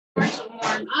To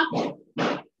warm up.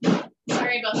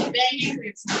 Sorry about the banging. We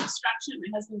have some construction.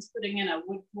 My husband's putting in a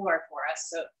wood floor for us,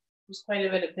 so there's quite a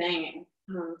bit of banging.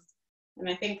 And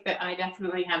I think that I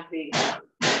definitely have the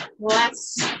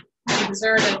less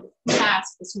exerted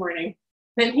task this morning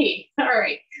than he. All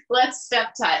right, let's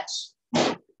step touch.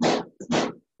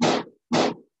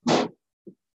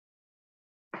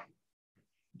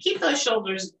 Keep those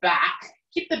shoulders back.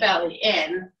 Keep the belly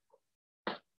in.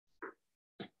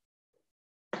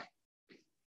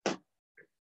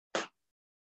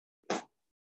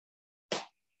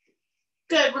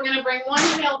 Good, we're gonna bring one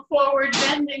heel forward,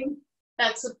 bending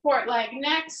that support leg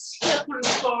next. Heel comes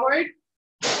forward.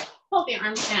 Hold the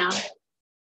arms down.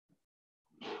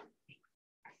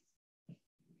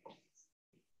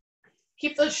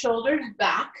 Keep those shoulders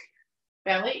back,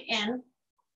 belly in.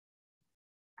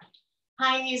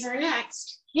 High knees are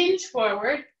next. Hinge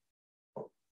forward.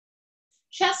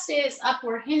 Chest stays up.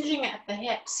 We're hinging at the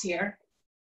hips here.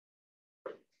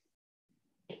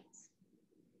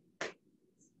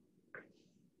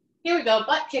 Here we go,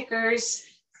 butt kickers.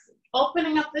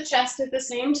 Opening up the chest at the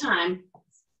same time.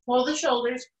 Pull the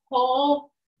shoulders,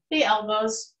 pull the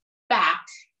elbows back.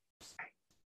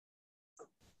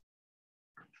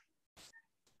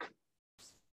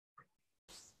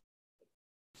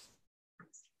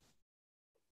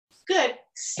 Good.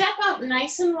 Step up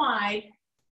nice and wide,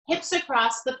 hips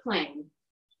across the plane.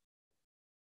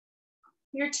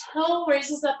 Your toe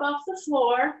raises up off the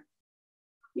floor.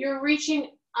 You're reaching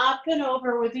up and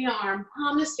over with the arm,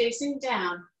 palm is facing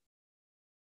down.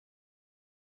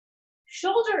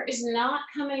 Shoulder is not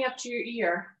coming up to your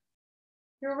ear.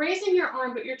 You're raising your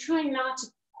arm, but you're trying not to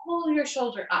pull your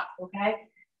shoulder up, okay?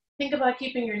 Think about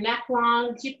keeping your neck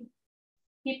long,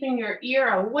 keeping your ear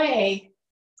away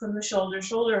from the shoulder,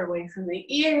 shoulder away from the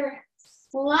ear.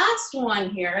 Last one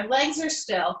here, legs are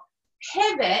still.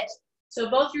 Pivot, so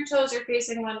both your toes are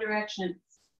facing one direction.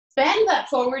 Bend that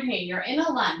forward knee, you're in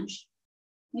a lunge.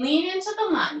 Lean into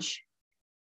the lunge.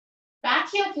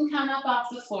 Back heel can come up off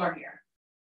the floor here.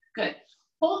 Good.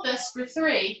 Hold this for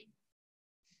 3,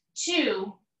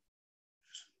 2,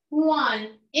 1.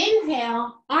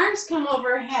 Inhale, arms come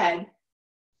overhead.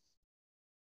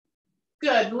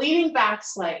 Good, leaning back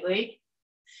slightly.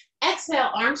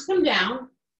 Exhale, arms come down.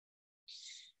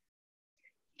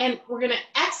 And we're gonna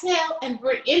exhale and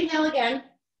inhale again.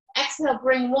 Exhale,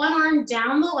 bring one arm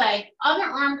down the leg, other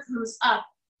arm comes up.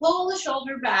 Pull the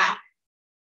shoulder back.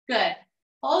 Good.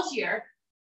 Hold here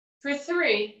for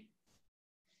 3,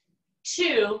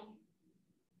 2,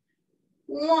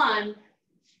 1.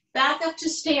 Back up to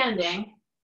standing.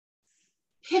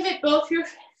 Pivot both your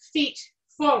feet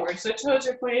forward. So toes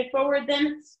are pointed forward,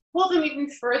 then pull them even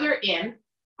further in.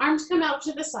 Arms come out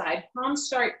to the side. Palms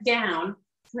start down.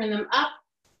 Turn them up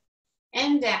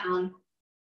and down.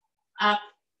 Up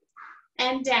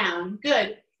and down.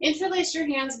 Good. Interlace your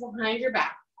hands behind your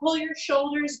back. Pull your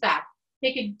shoulders back.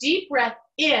 Take a deep breath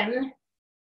in.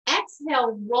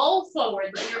 Exhale, roll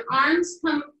forward. Let your arms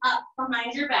come up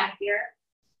behind your back here.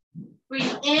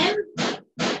 Breathe in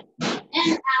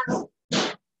and out.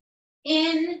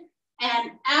 In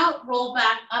and out. Roll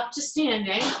back up to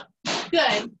standing.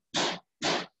 Good.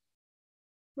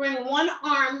 Bring one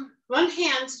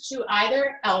hand to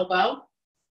either elbow.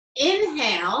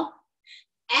 Inhale.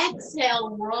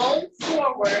 Exhale, roll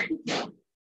forward.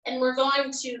 And we're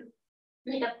going to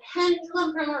make a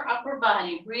pendulum from our upper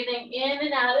body, breathing in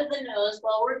and out of the nose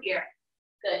while we're here.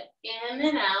 Good. In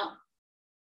and out.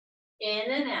 In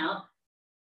and out.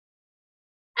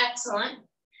 Excellent.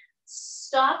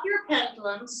 Stop your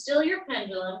pendulum, still your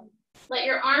pendulum. Let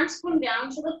your arms come down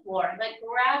to the floor. Let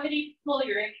gravity pull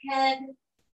your head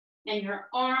and your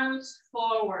arms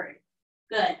forward.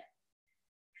 Good.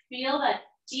 Feel that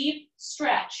deep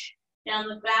stretch down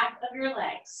the back of your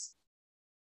legs.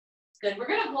 Good, we're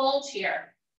gonna hold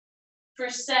here for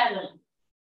 7,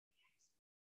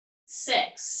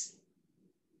 6,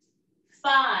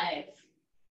 5,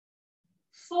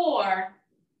 4,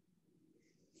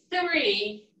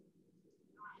 3,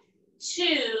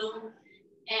 2,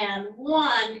 and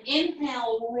 1.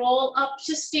 Inhale, roll up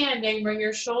to standing, bring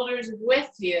your shoulders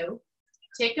with you.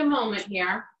 Take a moment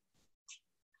here.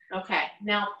 Okay,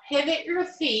 now pivot your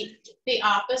feet the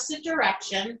opposite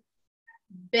direction.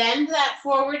 Bend that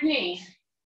forward knee.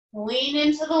 Lean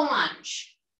into the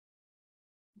lunge.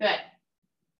 Good.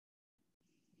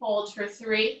 Hold for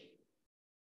 3,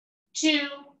 2,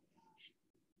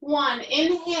 1.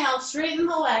 Inhale, straighten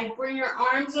the leg. Bring your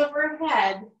arms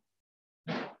overhead.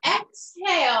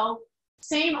 Exhale,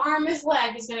 same arm as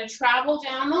leg is going to travel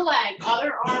down the leg.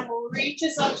 Other arm will reach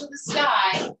us up to the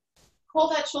sky. Pull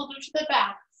that shoulder to the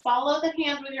back. Follow the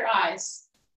hand with your eyes.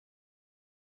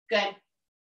 Good.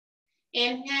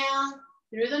 Inhale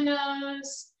through the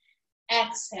nose,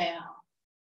 exhale.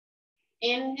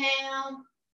 Inhale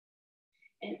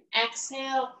and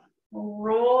exhale.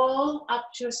 Roll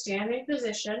up to a standing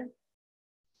position.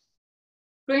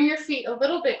 Bring your feet a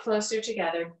little bit closer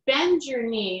together. Bend your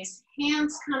knees.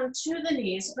 Hands come to the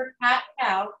knees for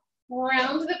cat-cow.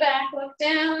 Round the back, look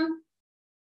down.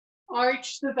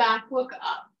 Arch the back, look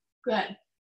up. Good.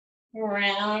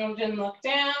 Round and look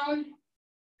down.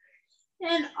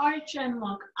 And arch and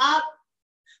look up.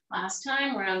 Last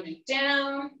time, rounding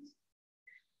down.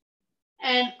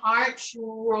 And arch,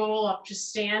 roll up to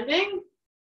standing.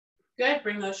 Good,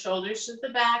 bring those shoulders to the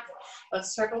back.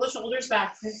 Let's circle the shoulders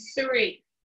back for 3,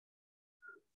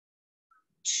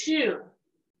 2,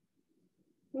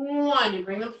 1. You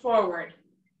bring them forward.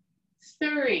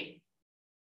 3,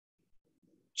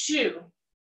 2,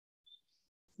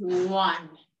 1.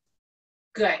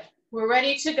 Good, we're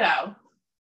ready to go.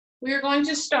 We are going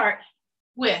to start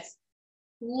with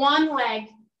one leg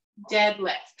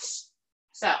deadlifts.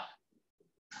 So,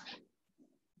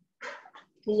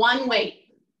 one weight,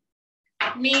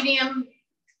 medium,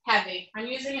 heavy. I'm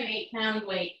using an 8-pound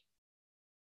weight.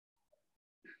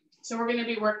 So we're going to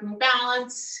be working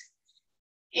balance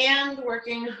and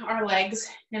working our legs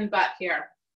and butt here.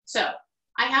 So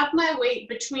I have my weight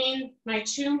between my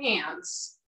 2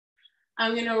 hands.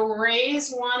 I'm going to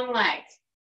raise one leg.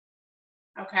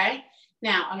 Okay,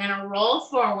 now I'm going to roll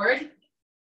forward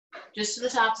just to the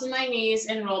tops of my knees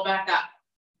and roll back up.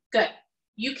 Good.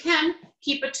 You can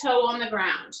keep a toe on the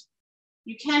ground.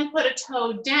 You can put a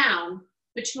toe down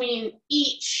between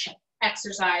each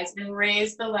exercise and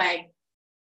raise the leg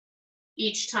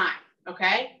each time,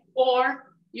 okay?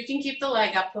 Or you can keep the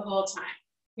leg up the whole time.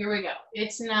 Here we go.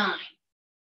 It's 9,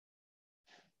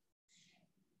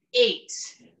 8,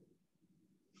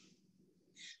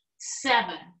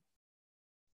 7,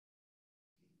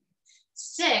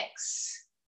 6,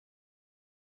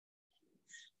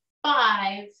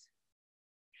 5,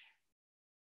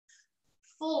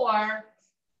 4,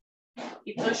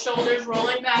 keep those shoulders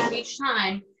rolling back each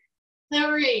time,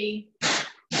 3,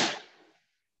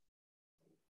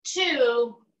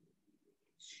 2,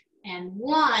 and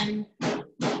 1.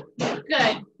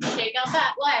 Good. Take out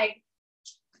that leg.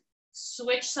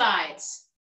 Switch sides.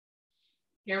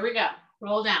 Here we go.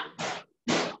 Roll down.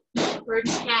 For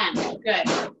 10.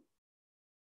 Good.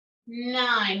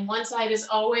 9. One side is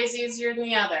always easier than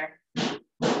the other.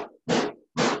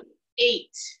 8.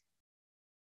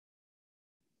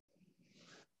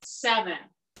 7.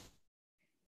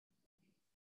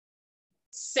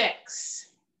 6.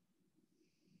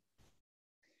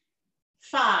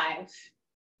 5.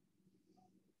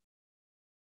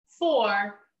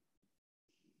 4.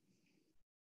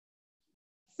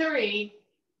 3.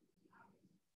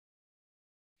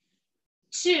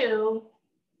 2.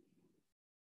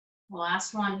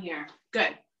 Last one here.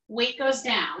 Good. Weight goes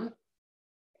down.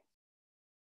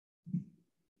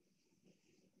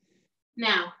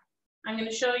 Now, I'm going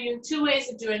to show you 2 ways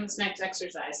of doing this next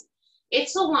exercise.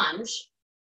 It's a lunge.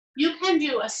 You can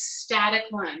do a static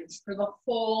lunge for the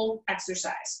whole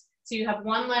exercise. So you have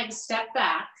one leg step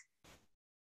back,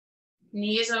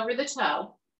 knee is over the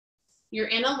toe. You're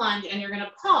in a lunge and you're going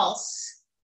to pulse,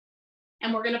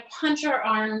 and we're going to punch our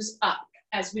arms up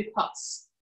as we pulse.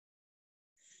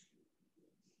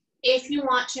 If you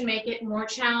want to make it more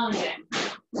challenging,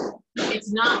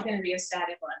 it's not going to be a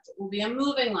static lunge. It will be a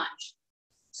moving lunge.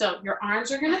 So your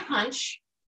arms are going to punch.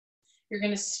 You're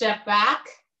going to step back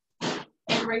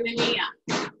and bring the knee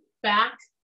up. Back,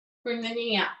 bring the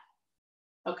knee up.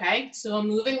 Okay, so a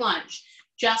moving lunge,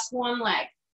 just one leg.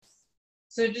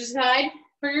 So decide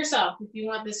for yourself if you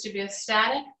want this to be a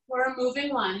static or a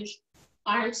moving lunge.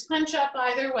 Arms punch up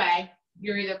either way.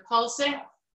 You're either pulsing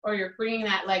or you're bringing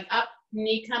that leg up,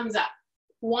 knee comes up.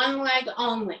 One leg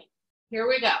only. Here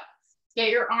we go. Get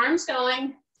your arms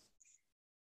going.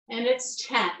 And it's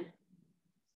 10,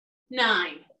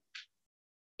 9,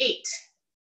 8,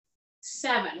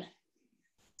 7,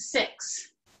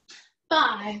 6,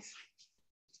 5,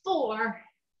 4,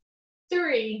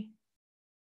 3,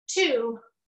 2,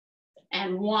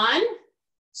 and 1.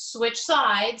 Switch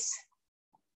sides.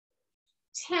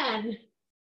 10,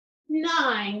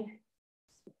 9,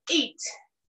 8,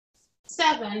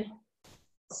 7,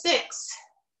 6,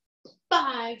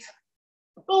 5,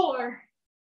 4,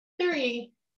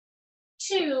 3,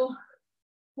 2,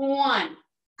 1.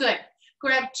 Good.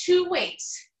 Grab 2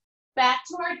 weights. Back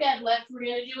to our deadlift. We're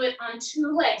going to do it on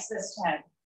 2 legs this time.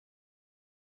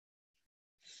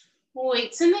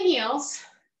 Weights in the heels.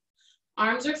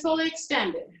 Arms are fully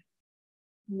extended.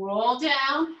 Roll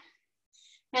down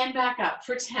and back up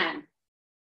for 10,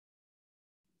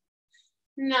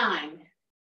 9,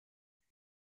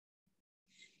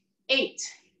 8,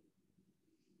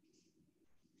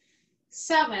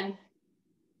 7,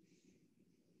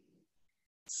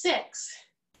 6,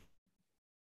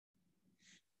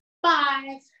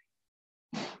 5,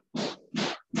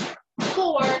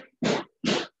 4,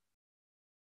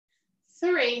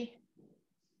 3,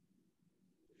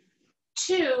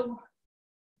 2,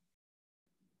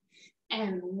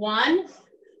 and 1.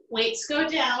 Weights go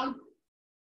down.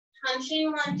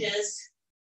 Punching lunges.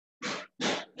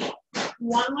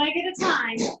 One leg at a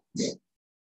time.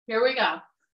 Here we go.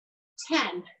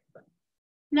 10,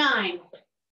 9,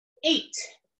 8,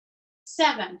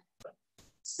 7,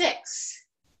 6,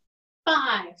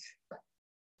 5,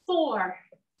 4,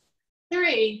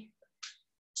 3,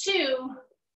 2,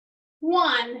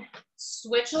 1.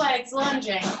 Switch legs,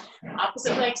 lunging.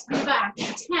 Opposite legs come back.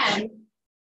 10,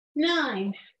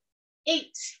 9,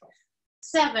 8,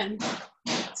 7,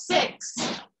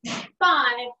 6,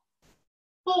 5,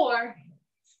 4,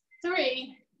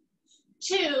 3,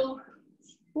 2,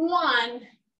 1.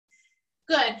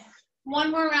 Good.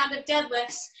 One more round of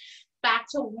deadlifts. Back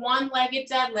to one-legged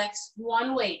deadlifts,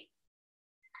 one weight.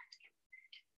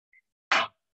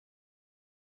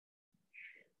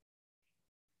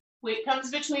 Weight comes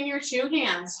between your two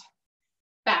hands.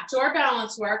 Back to our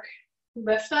balance work.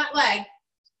 Lift that leg.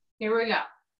 Here we go.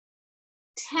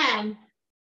 10.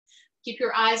 Keep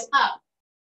your eyes up.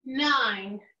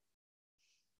 9,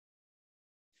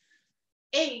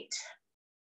 8.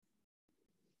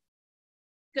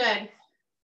 Good.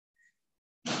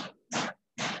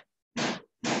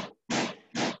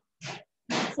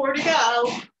 4 to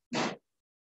go.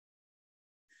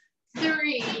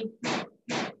 3.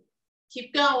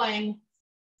 Keep going.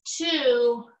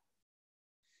 2.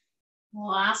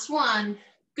 Last one.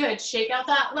 Good. Shake out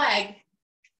that leg.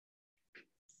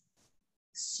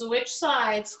 Switch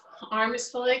sides. Arm is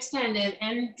fully extended.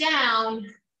 And down.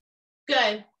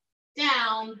 Good.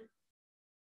 Down.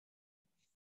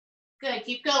 Good.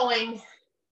 Keep going.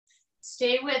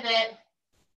 Stay with it.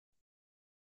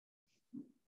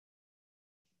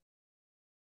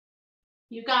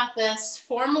 You got this.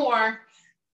 4 more.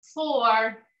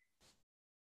 4,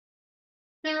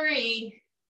 3,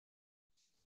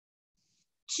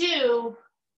 2.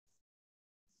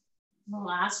 The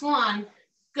last one.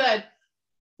 Good.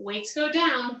 Weights go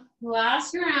down.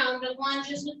 Last round of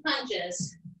lunges with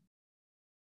punches.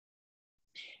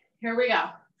 Here we go.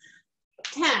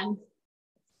 10,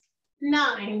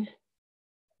 9,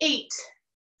 8,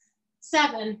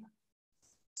 7,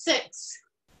 6,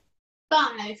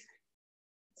 5,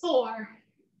 4,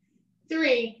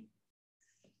 3,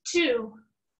 2,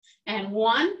 and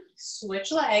 1.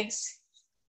 Switch legs.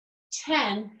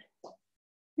 10,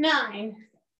 9,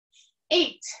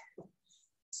 8,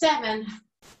 7,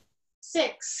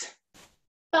 6,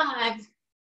 5,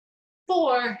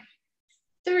 4,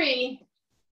 3,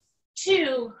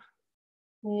 2,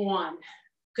 1.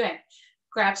 Good.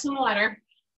 Grab some water.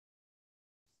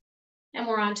 And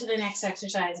we're on to the next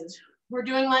exercises. We're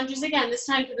doing lunges again, this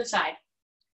time to the side.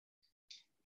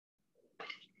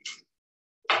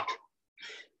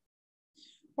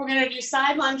 We're going to do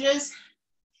side lunges,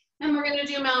 and we're going to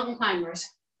do mountain climbers.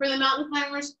 For the mountain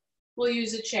climbers, we'll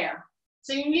use a chair.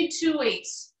 So you need 2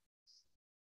 weights.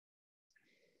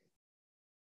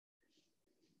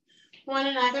 One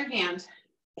in either hand.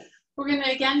 We're going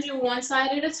to again do one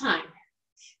side at a time.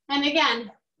 And again,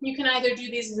 you can either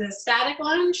do these as a static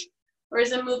lunge or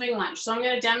as a moving lunge. So I'm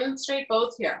going to demonstrate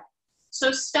both here.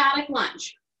 So static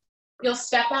lunge. You'll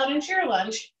step out into your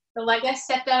lunge. The leg I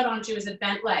stepped out onto is a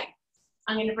bent leg.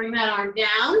 I'm going to bring that arm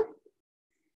down,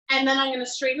 and then I'm going to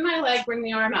straighten my leg, bring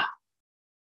the arm up,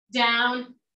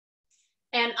 down,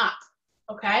 and up,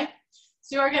 okay?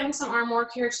 So you are getting some arm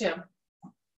work here too.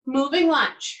 Moving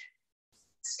lunge.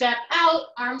 Step out,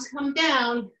 arms come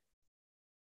down,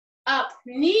 up,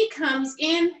 knee comes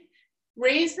in,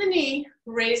 raise the knee,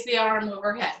 raise the arm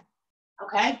overhead,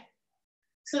 okay?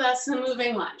 So that's the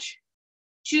moving lunge.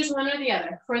 Choose one or the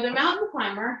other. For the mountain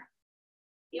climber,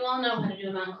 you all know how to do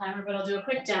a mountain climber, but I'll do a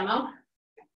quick demo.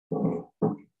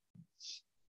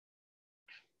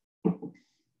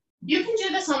 You can do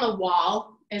this on the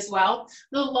wall as well.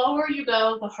 The lower you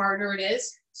go, the harder it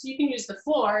is. So you can use the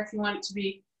floor if you want it to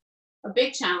be a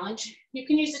big challenge. You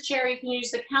can use a chair, you can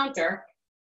use the counter.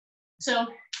 So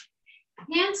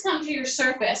hands come to your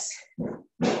surface.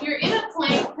 You're in a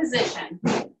plank position.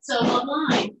 So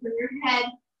align from your head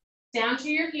down to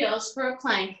your heels for a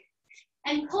plank.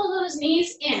 And pull those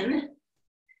knees in.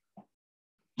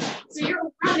 So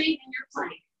you're running in your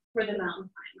plank for the mountain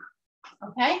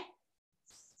climber, okay?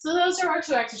 So those are our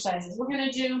 2 exercises. We're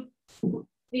gonna do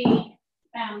the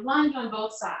lunge on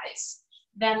both sides,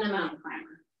 then the mountain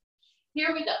climber.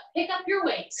 Here we go. Pick up your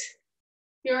weights.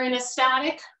 You're in a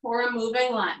static or a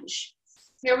moving lunge.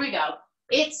 Here we go.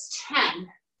 It's 10,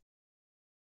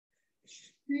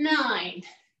 9,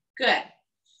 good.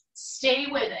 Stay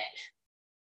with it.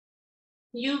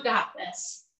 You got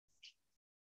this.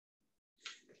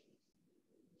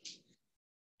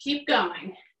 Keep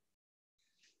going.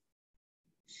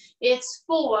 It's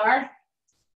 4,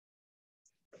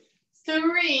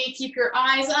 3, keep your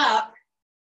eyes up,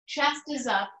 chest is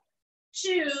up,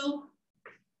 2,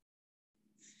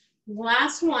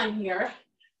 last one here,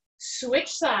 switch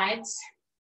sides,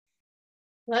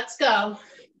 let's go,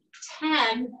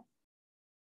 10,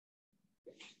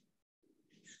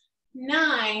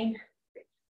 9,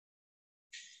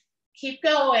 keep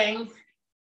going,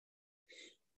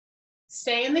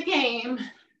 stay in the game,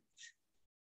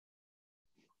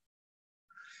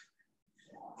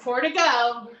 4 to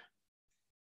go,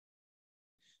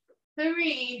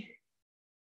 3,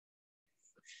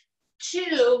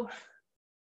 2,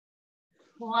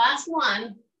 last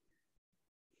one,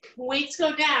 weights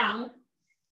go down,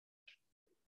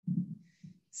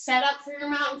 set up for your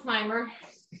mountain climber,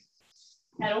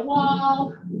 at a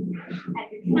wall,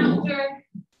 at your counter,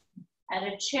 at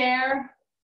a chair,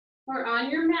 or on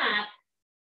your mat,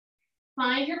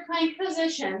 find your plank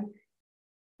position,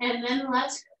 and then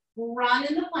let's run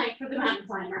in the plank for the mountain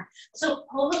climber. So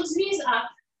pull those knees up.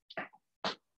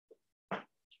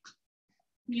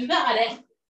 You got it.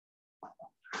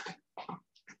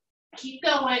 Keep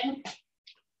going.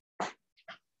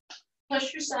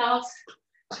 Push yourself.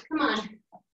 Come on.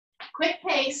 Quick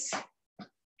pace.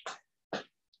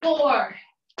 4,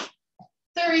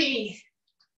 3,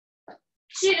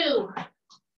 2,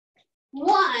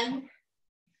 1.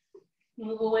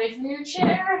 Move away from your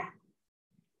chair.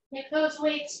 Pick those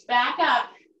weights back up.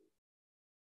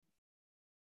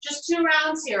 Just 2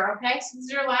 rounds here, okay? So this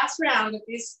is your last round of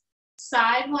these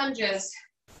side lunges.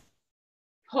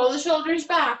 Pull the shoulders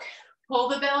back, pull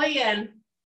the belly in.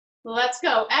 Let's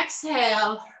go.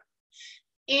 Exhale,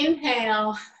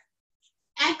 inhale,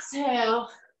 exhale,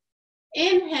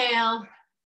 inhale.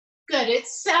 Good,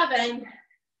 it's 7,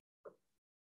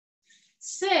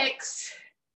 6,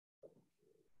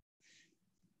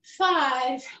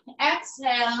 5,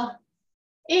 exhale,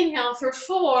 inhale for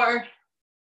 4,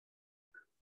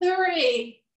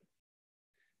 3,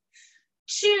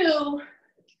 2,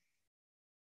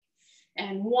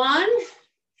 and 1.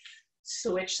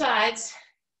 Switch sides.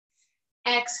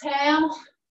 Exhale,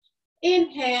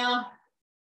 inhale,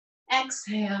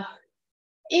 exhale,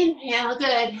 inhale,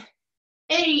 good.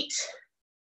 8,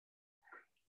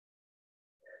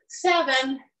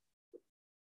 7,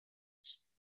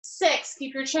 6,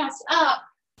 keep your chest up,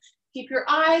 keep your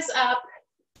eyes up,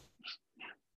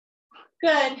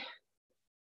 good.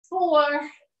 4,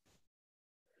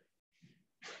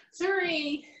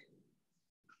 3,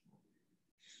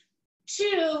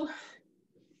 2,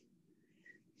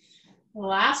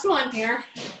 last one here,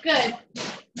 good.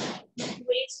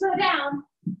 Weights go down.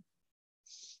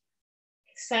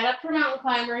 Set up for mountain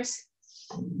climbers.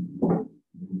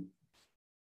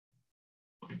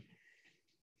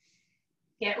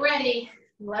 Get ready,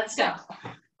 let's go.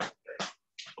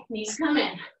 Knees come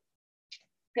in,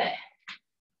 good.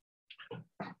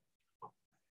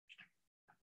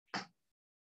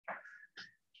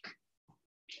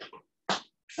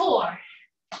 Four,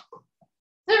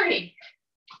 3,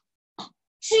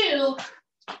 2,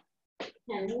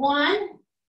 and 1.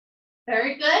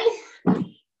 Very good.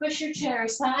 Push your chair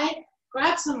aside,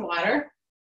 grab some water.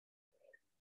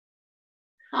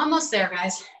 Almost there,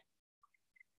 guys.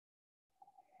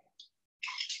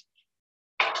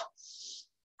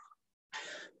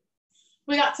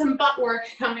 We got some butt work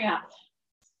coming up.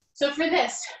 So for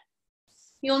this,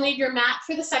 you'll need your mat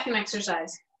for the second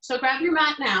exercise. So grab your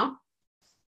mat now.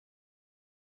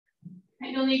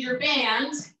 And you'll need your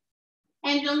band.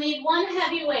 And you'll need 1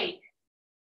 heavy weight,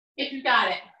 if you've got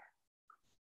it.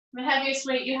 The heaviest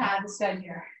weight you have is good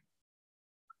here.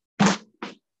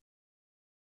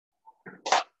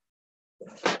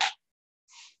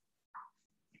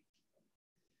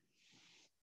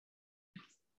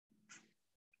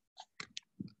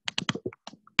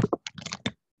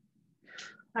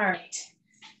 All right,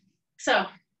 so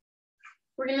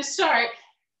we're gonna start.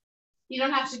 You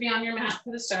don't have to be on your mat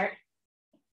for the start.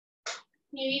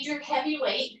 You need your heavy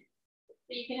weight,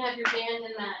 but you can have your band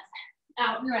and mat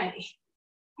out and ready.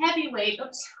 Heavy weight,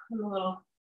 oops, I'm a little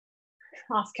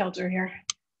off kilter here.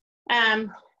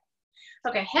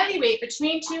 Okay, heavy weight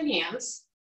between 2 hands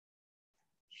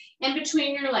and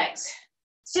between your legs.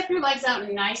 Step your legs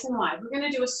out nice and wide. We're gonna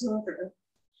do a smoother.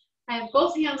 I have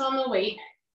both hands on the weight.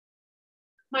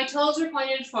 My toes are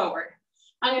pointed forward.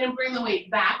 I'm going to bring the weight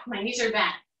back. My knees are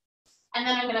bent. And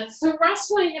then I'm going to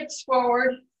thrust my hips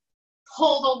forward,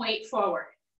 pull the weight forward.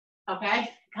 Okay?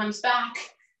 Comes back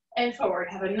and forward.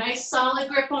 Have a nice solid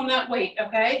grip on that weight,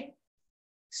 okay?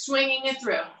 Swinging it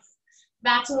through.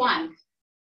 That's 1.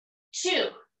 2,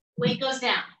 weight goes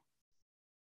down.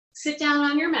 Sit down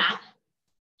on your mat.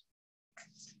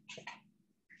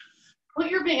 Put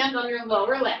your band on your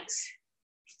lower legs.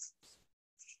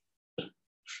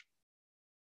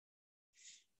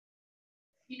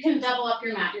 You can double up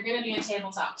your mat. You're going to be in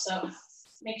tabletop, so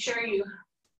make sure you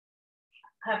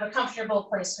have a comfortable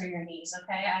place for your knees,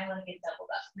 okay? I like it doubled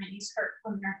up. My knees hurt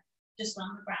when they're just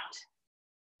on the ground.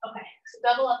 Okay, so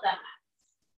double up that mat.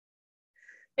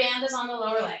 Band is on the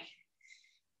lower leg.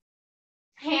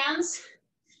 Hands,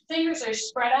 fingers are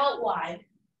spread out wide.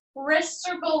 Wrists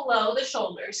are below the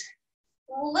shoulders.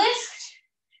 Lift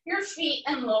your feet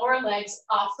and lower legs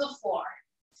off the floor.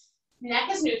 Neck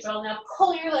is neutral. Now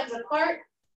pull your legs apart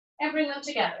and bring them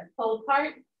together. Pull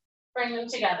apart, bring them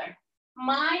together.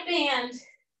 My band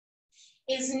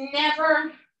is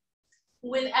never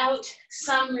without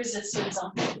some resistance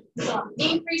on it. So I'm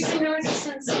increasing the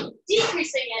resistance, I'm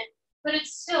decreasing it, but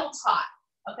it's still taut.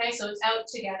 Okay, so it's out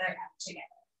together, out together.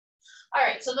 All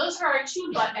right, so those are our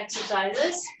 2 butt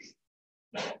exercises.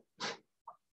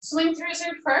 Swing throughs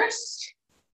are first.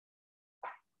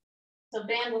 So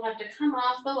band will have to come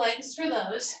off the legs for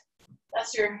those.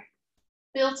 That's your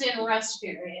built-in rest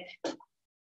period.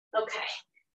 Okay.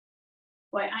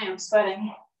 Boy, I am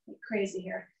sweating like crazy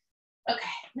here. Okay,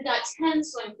 we got 10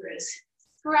 swing throughs.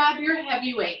 Grab your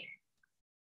heavy weight.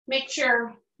 Make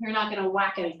sure you're not going to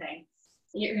whack anything.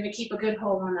 You're going to keep a good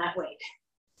hold on that weight.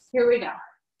 Here we go.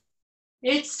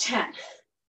 It's 10,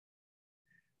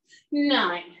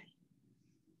 9,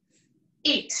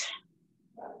 8,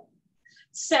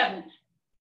 7,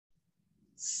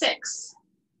 6,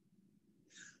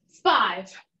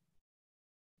 5,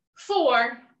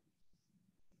 4,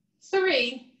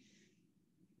 3,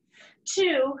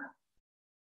 2,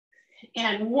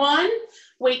 and 1.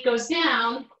 Weight goes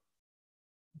down.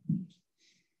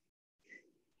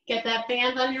 Get that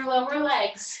band on your lower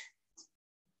legs.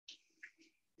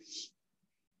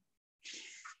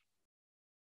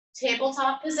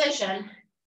 Tabletop position.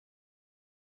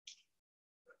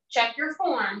 Check your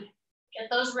form. Get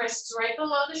those wrists right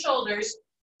below the shoulders.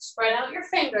 Spread out your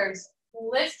fingers.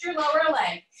 Lift your lower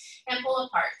leg and pull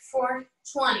apart for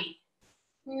 20,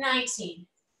 19,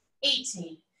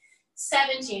 18,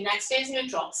 17. Next stays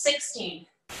neutral. 16,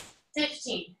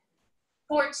 15,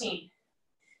 14,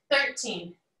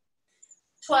 13,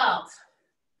 12,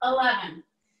 11,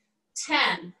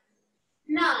 10,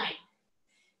 9,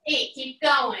 8. Keep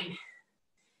going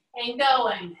and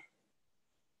going.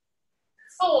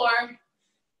 4,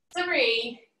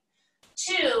 3,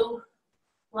 2,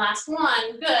 last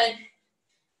 1. Good.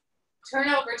 Turn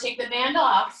over, take the band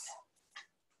off.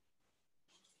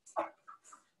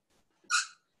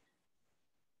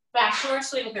 Back to our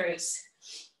swing throughs.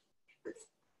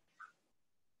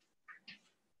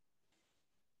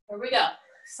 Here we go.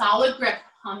 Solid grip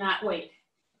on that weight.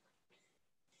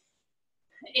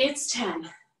 It's 10,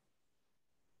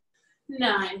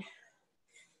 9,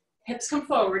 hips come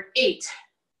forward, 8,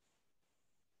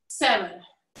 7,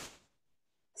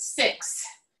 6,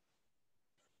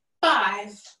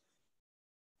 5,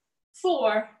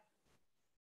 4,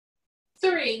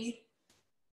 3,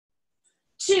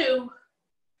 2,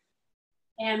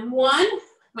 and 1.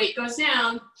 Weight goes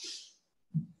down.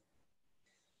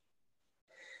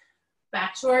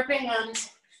 Back to our band.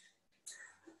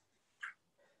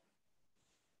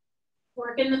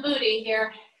 Working the booty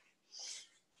here.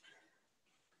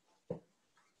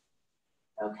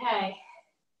 Okay.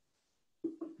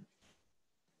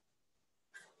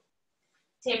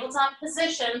 Tabletop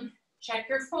position. Check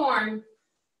your form.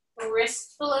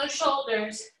 Wrists below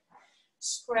shoulders.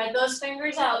 Spread those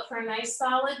fingers out for a nice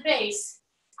solid base.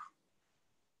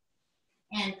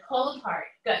 And pull apart.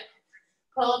 Good.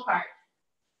 Pull apart.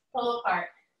 Pull apart.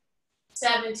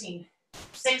 17,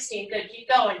 16. Good. Keep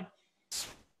going.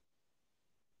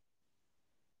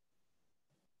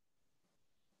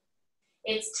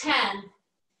 It's 10,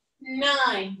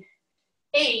 9,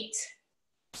 8,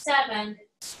 7,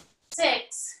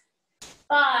 6,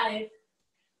 5,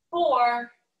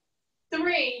 4,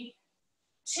 3,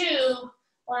 2,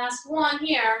 last 1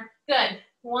 here. Good.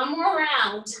 1 more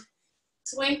round.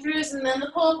 Swing throughs and then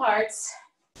the pull aparts.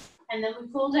 And then we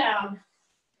pull down.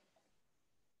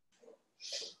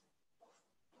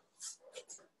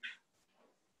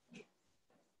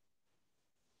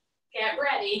 Get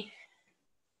ready.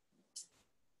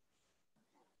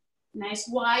 Nice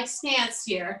wide stance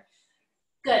here.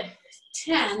 Good.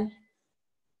 10,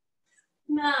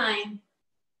 9,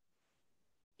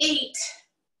 8,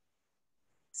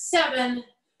 7,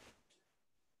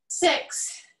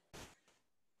 6,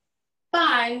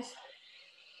 5,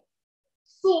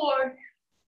 4,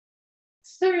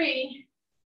 3,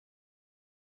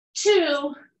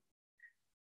 2,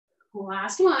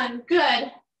 last one.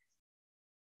 Good.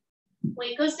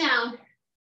 Weight goes down.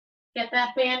 Get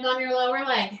that band on your lower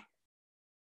leg.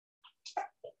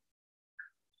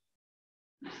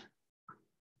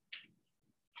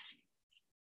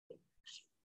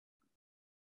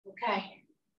 Okay,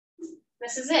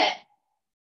 this is it.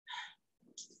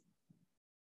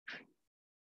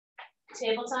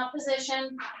 Tabletop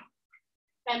position,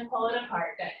 and pull it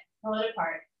apart. Good, pull it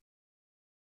apart.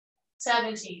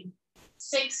 17,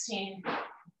 16,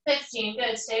 15,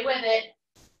 good, stay with it.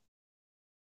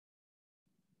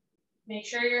 Make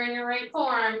sure you're in your right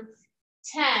form.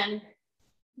 10,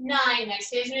 9, next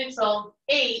stage neutral,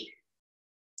 8,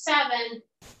 7,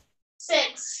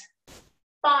 6,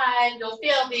 5, you'll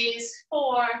feel these,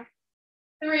 4,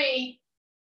 3,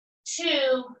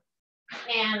 2,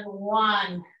 and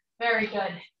 1. Very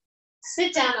good.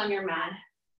 Sit down on your mat.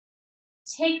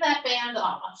 Take that band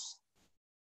off.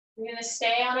 We're gonna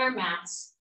stay on our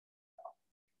mats.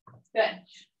 Good.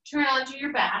 Turn onto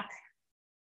your back.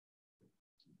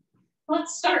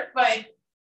 Let's start by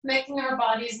making our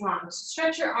bodies long.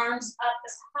 Stretch your arms up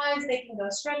as high as they can go.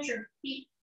 Stretch your feet,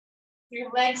 your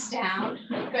legs down.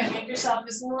 Good, make yourself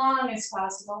as long as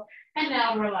possible. And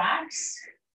now relax.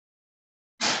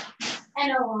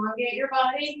 And elongate your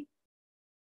body.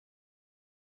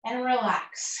 And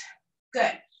relax.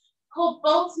 Good. Pull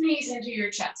both knees into your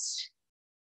chest.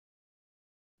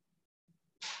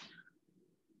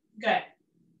 Good.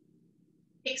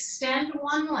 Extend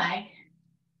one leg.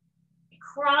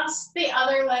 Cross the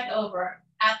other leg over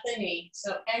at the knee.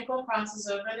 So ankle crosses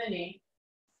over the knee.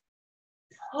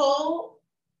 Pull,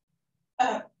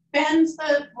 bend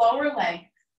the lower leg.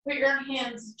 Put your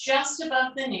hands just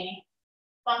above the knee,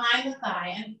 behind the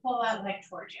thigh, and pull that leg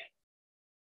towards you.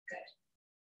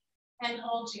 Good. And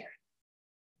hold here.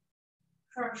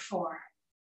 For 4,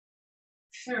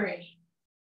 3,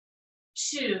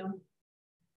 2,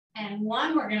 and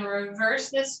 1. We're going to reverse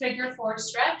this figure 4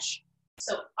 stretch.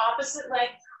 So opposite leg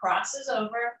crosses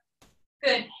over.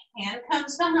 Good. Hand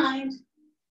comes behind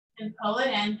and pull it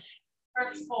in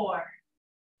for 4.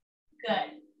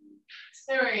 Good.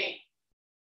 3,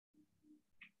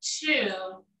 2,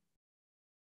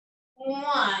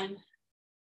 1.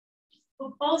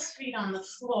 Put both feet on the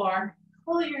floor.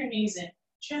 Pull your knees in.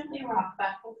 Gently rock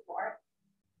back and forth.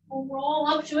 We'll roll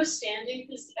up to a sitting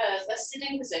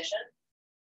position.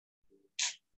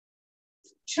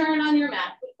 Turn on your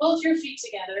mat. Put both your feet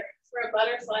together for a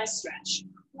butterfly stretch.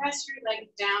 Press your leg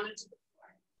down into the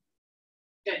floor.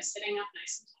 Good, sitting up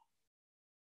nice and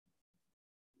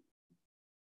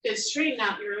tall. Good, straighten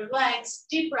out your legs.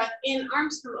 Deep breath in,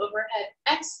 arms come overhead.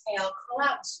 Exhale,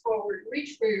 collapse forward,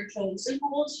 reach for your toes and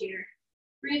hold here.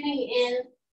 Breathing in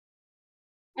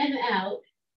and out.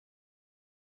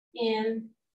 In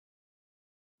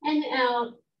and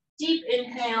out. Deep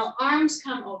inhale, arms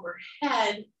come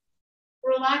overhead.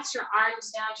 Relax your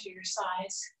arms down to your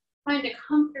sides. Find a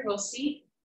comfortable seat.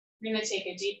 We're going to take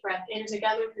a deep breath in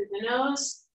together through the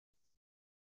nose.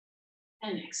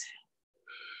 And exhale.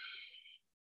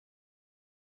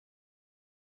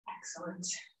 Excellent.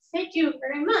 Thank you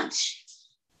very much.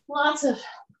 Lots of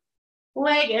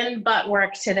leg and butt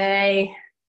work today.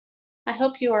 I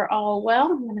hope you are all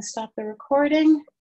well. I'm going to stop the recording.